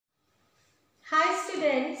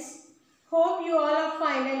students, hope you all are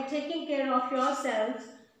fine and taking care of yourselves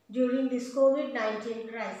during this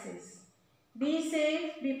COVID-19 crisis. Be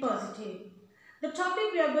safe, be positive. The topic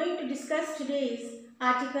we are going to discuss today is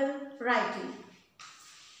article writing.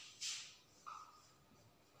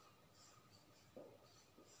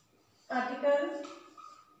 Article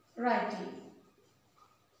writing.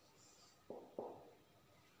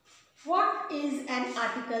 What is an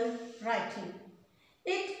article writing?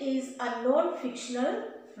 It is a non-fictional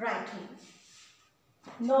writing.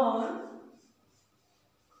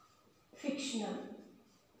 Non-fictional.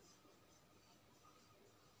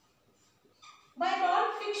 By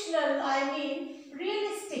non-fictional, I mean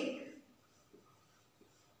realistic.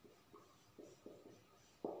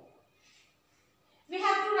 We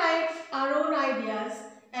have to write our own ideas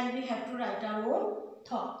and we have to write our own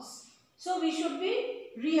thoughts. So we should be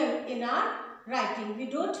real in our writing. We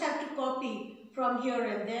don't have to copy from here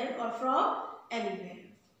and there or from anywhere.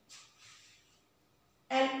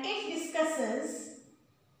 And it discusses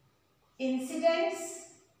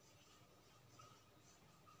incidents,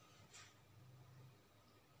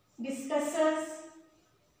 discusses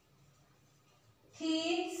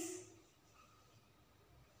themes,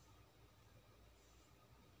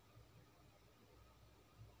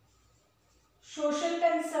 social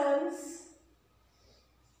concerns,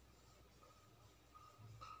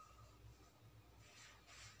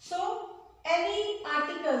 so any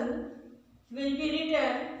article will be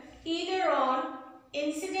written either on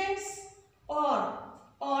incidents or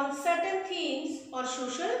on certain themes or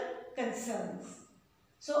social concerns.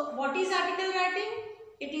 So what is article writing?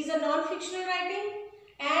 It is a non-fictional writing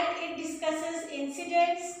and it discusses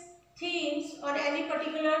incidents, themes on any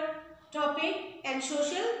particular topic and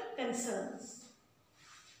social concerns.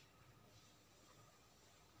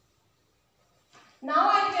 Now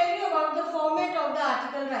I will tell you about the format of the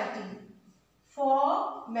article writing.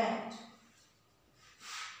 Format.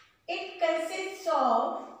 It consists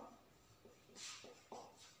of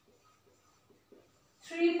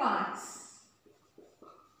 3 parts.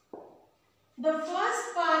 The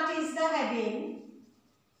first part is the heading.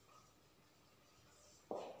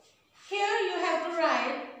 Here you have to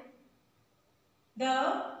write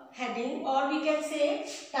the heading, or we can say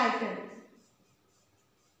title.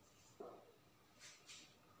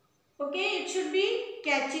 Okay, it should be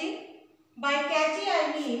catchy. By catchy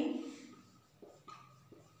I mean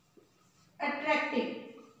attractive.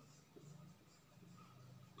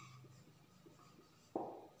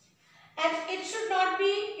 And it should not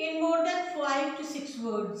be in more than 5 to 6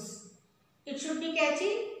 words. It should be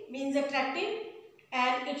catchy, means attractive,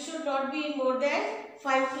 and it should not be in more than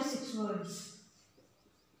 5 to 6 words.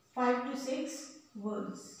 5 to 6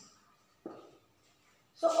 words.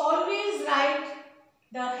 So always write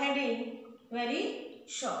the heading very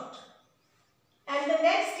short. And the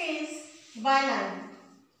next is byline.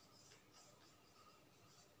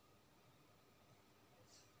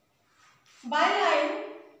 Byline,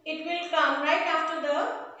 it will come right after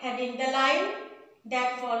the heading, the line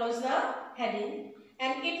that follows the heading,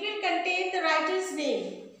 and it will contain the writer's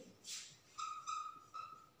name.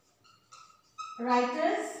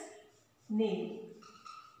 Writer's name.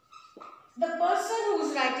 The person who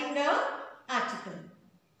is writing the article.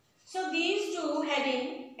 So these two,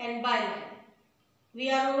 heading and byline. We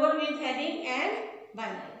are over with heading and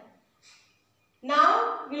byline.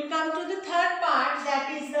 Now we'll come to the third part,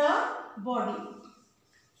 that is the body.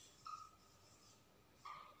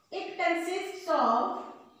 It consists of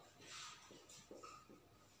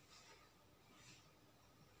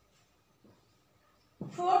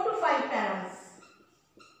 4 to 5 paras.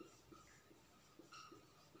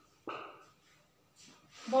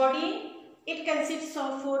 Body, it consists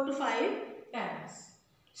of 4 to 5 paras.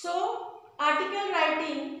 So article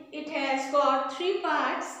writing, it has got 3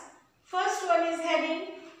 parts. First one is heading,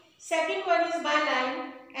 second one is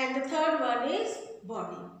byline, and the third one is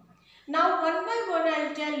body. Now one by one I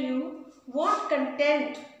will tell you what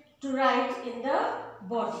content to write in the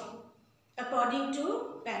body according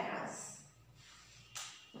to paras.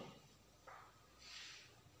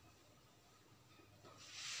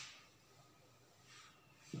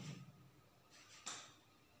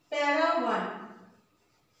 Para 1.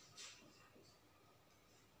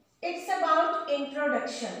 It's about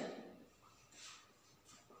introduction.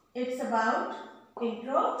 It's about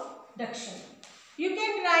introduction. You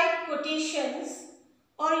can write quotations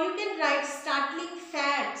or you can write startling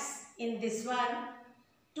facts in this one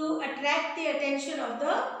to attract the attention of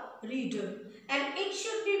the reader. And it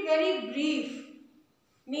should be very brief.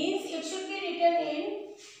 Means it should be written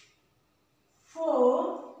in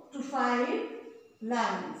 4 to 5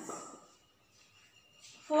 lines.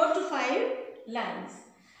 4 to 5 lines.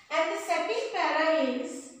 And the second para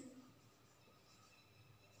is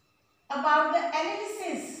about the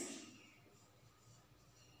analysis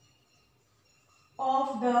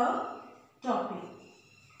of the topic.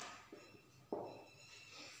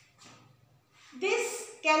 This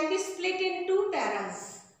can be split in two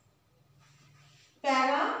paras.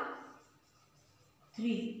 Para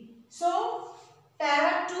 3. So,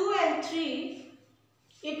 para 2 and 3,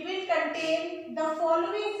 it will contain the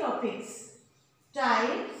following topics: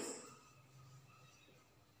 types,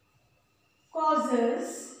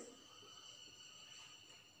 causes,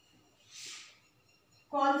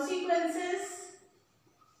 consequences,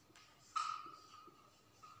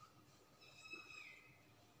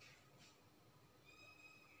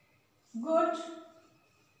 good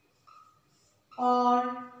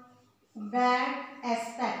or bad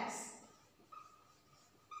aspects.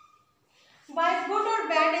 By good or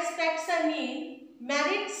bad aspects I mean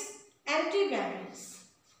merits and demerits.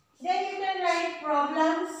 Then you can write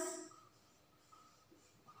problems.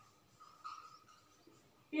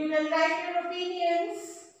 You can write your opinions.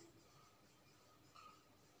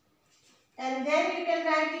 And then you can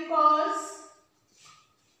write the cause,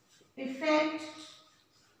 effect,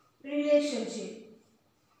 relationship.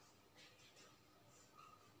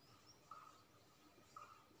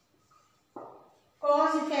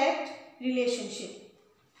 Cause, effect, relationship.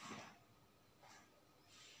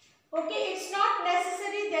 Okay, it's not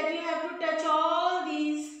necessary that you have to touch all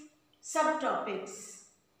these subtopics.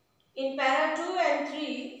 In para 2 and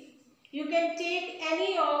 3, you can take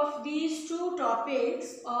any of these two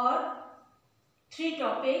topics or three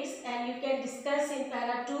topics and you can discuss in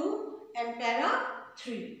para 2 and para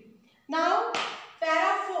 3. Now,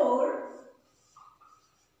 para 4,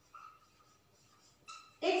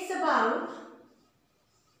 it's about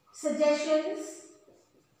suggestions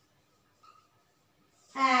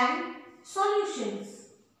and solutions.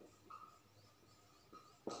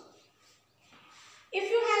 If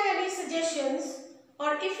you have any suggestions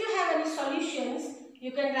or if you have any solutions,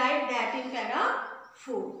 you can write that in para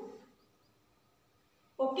 4.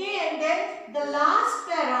 Okay, and then the last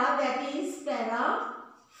para, that is para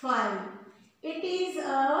 5. It is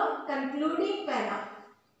a concluding para.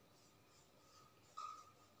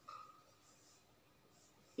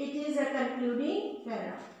 It is a concluding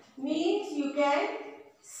para. Means you can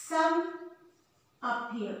sum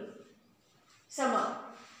up here. Sum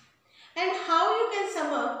up. And how you can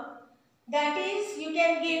sum up? That is, you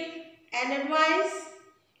can give an advice.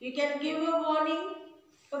 You can give a warning.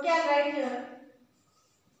 Okay, I'll write here.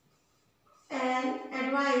 An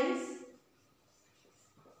advice,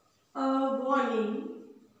 a warning,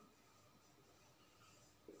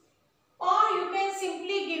 or you can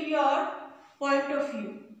simply give your point of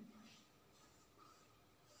view.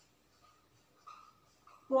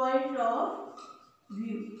 Point of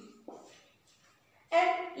view. And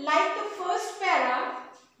like the first para,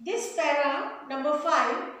 this para number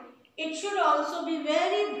 5, it should also be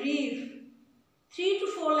very brief. 3 to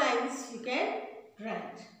 4 lines you can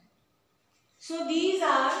write. So these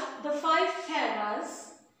are the 5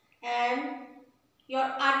 paras and your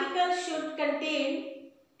article should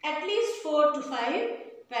contain at least 4 to 5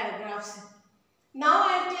 paragraphs. Now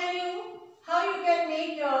I will tell you how you can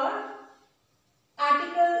make your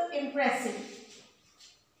article impressive.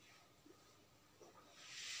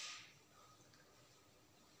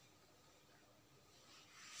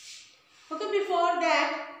 Okay, before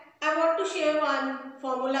that I want to share one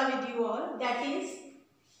formula with you all, that is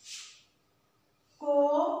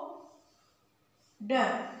coda.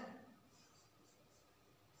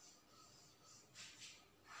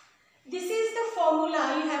 This is the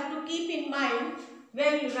formula you have to keep in mind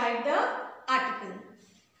when you write the article.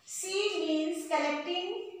 C means collecting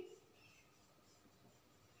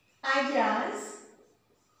ideas.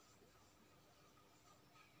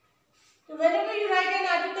 So whenever you write an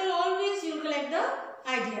article, always you collect the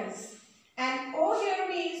ideas. And O here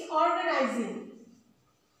means organizing.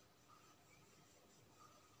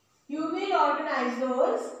 You will organize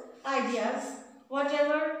those ideas,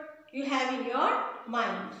 whatever you have in your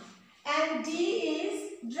mind. And D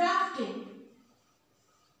is drafting.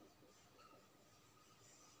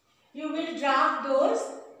 You will draft those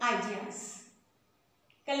ideas.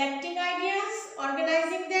 Collecting ideas,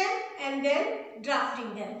 organizing them, and then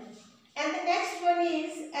drafting them. And the next one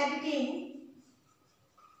is editing.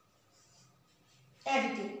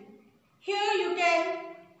 Editing. Here you can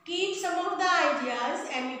keep some of the ideas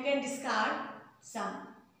and you can discard some.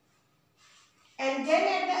 And then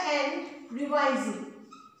at the end, revising.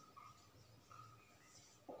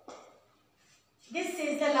 This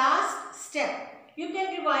is the last step. You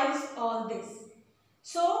can revise all this.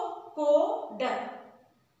 So, Coder.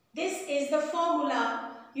 This is the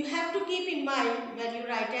formula you have to keep in mind when you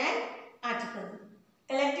write an article.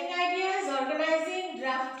 Collecting ideas, organizing,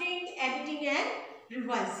 drafting, editing and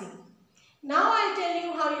revising. Now I'll tell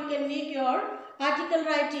you how you can make your article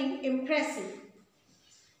writing impressive.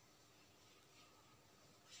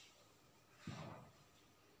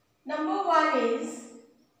 Number one is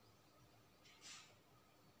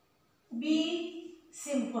be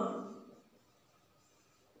simple.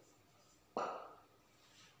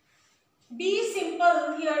 Be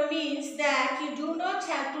simple here means that you do not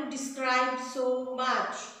have to describe so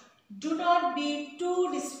much. Do not be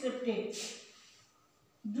too descriptive.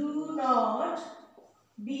 Do not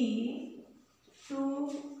be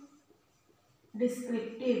too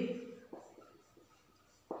descriptive.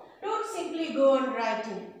 Don't simply go on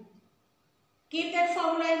writing. Keep that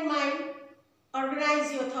formula in mind,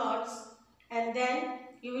 organize your thoughts, and then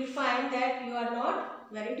you will find that you are not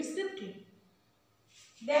very descriptive.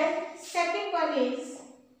 Then second one is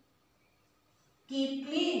keep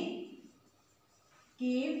clean.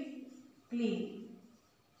 Keep clean.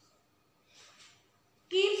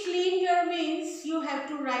 Keep clean here means you have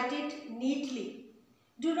to write it neatly.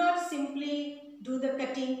 Do not simply do the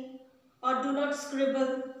cutting or do not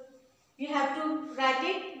scribble. You have to write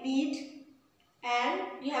it neat and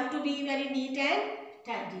you have to be very neat and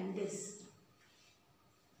tidy in this.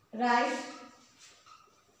 Write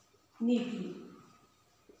neatly.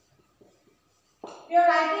 Your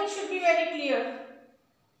writing should be very clear.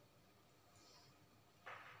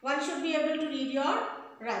 One should be able to read your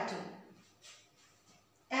writing.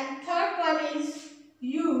 And third one is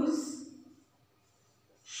use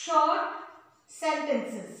short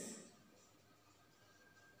sentences.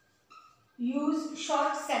 Use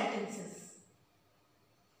short sentences.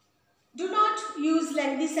 Do not use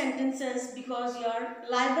lengthy sentences because you are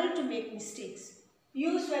liable to make mistakes.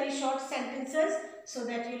 Use very short sentences so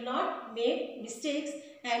that you will not make mistakes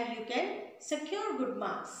and you can secure good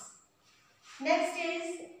marks. Next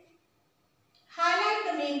is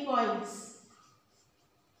highlight the main points.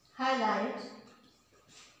 Highlight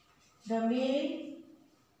the main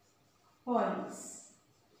points.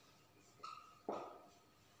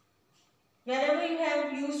 Wherever you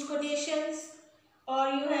have used quotations or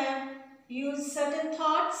you have used certain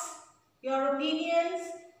thoughts, your opinions,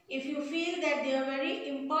 if you feel that they are very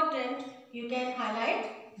important, you can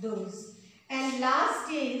highlight those. And last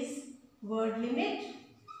is word limit.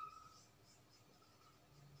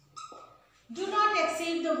 Do not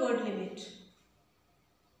exceed the word limit.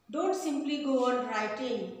 Don't simply go on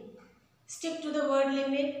writing. Stick to the word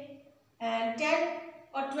limit and 10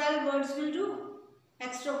 or 12 words will do,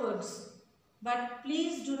 extra words. But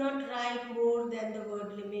please do not write more than the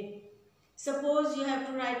word limit. Suppose you have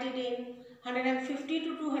to write it in 150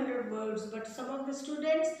 to 200 words, but some of the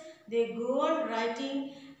students, they go on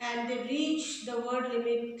writing and they reach the word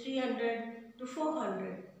limit 300 to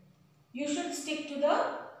 400. You should stick to the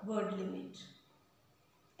word limit.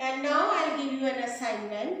 And now I'll give you an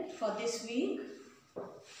assignment for this week.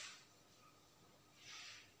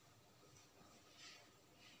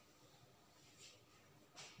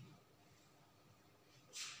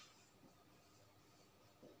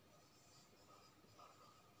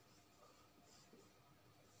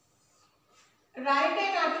 Write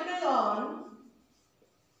an article on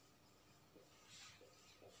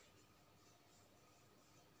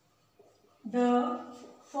the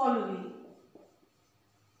following.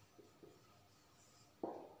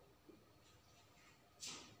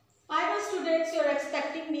 I know students, you are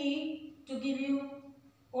expecting me to give you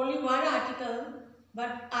only one article,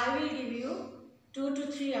 but I will give you 2 to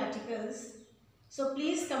 3 articles. So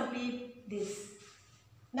please complete this.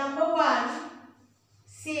 Number 1,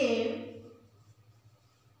 save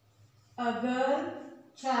a girl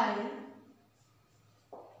child.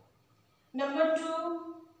 Number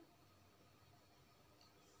 2,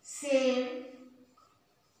 save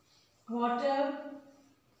water.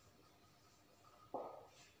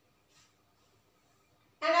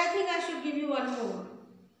 And I think I should give you one more.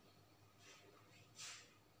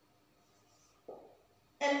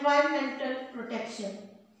 Environmental protection.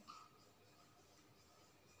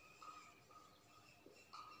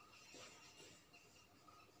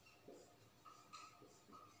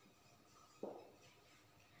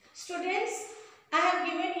 Students, I have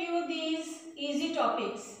given you these easy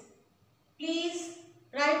topics. Please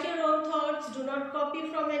write your own thoughts, do not copy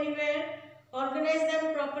from anywhere, organize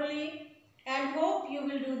them properly and hope you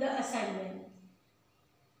will do the assignment.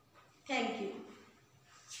 Thank you.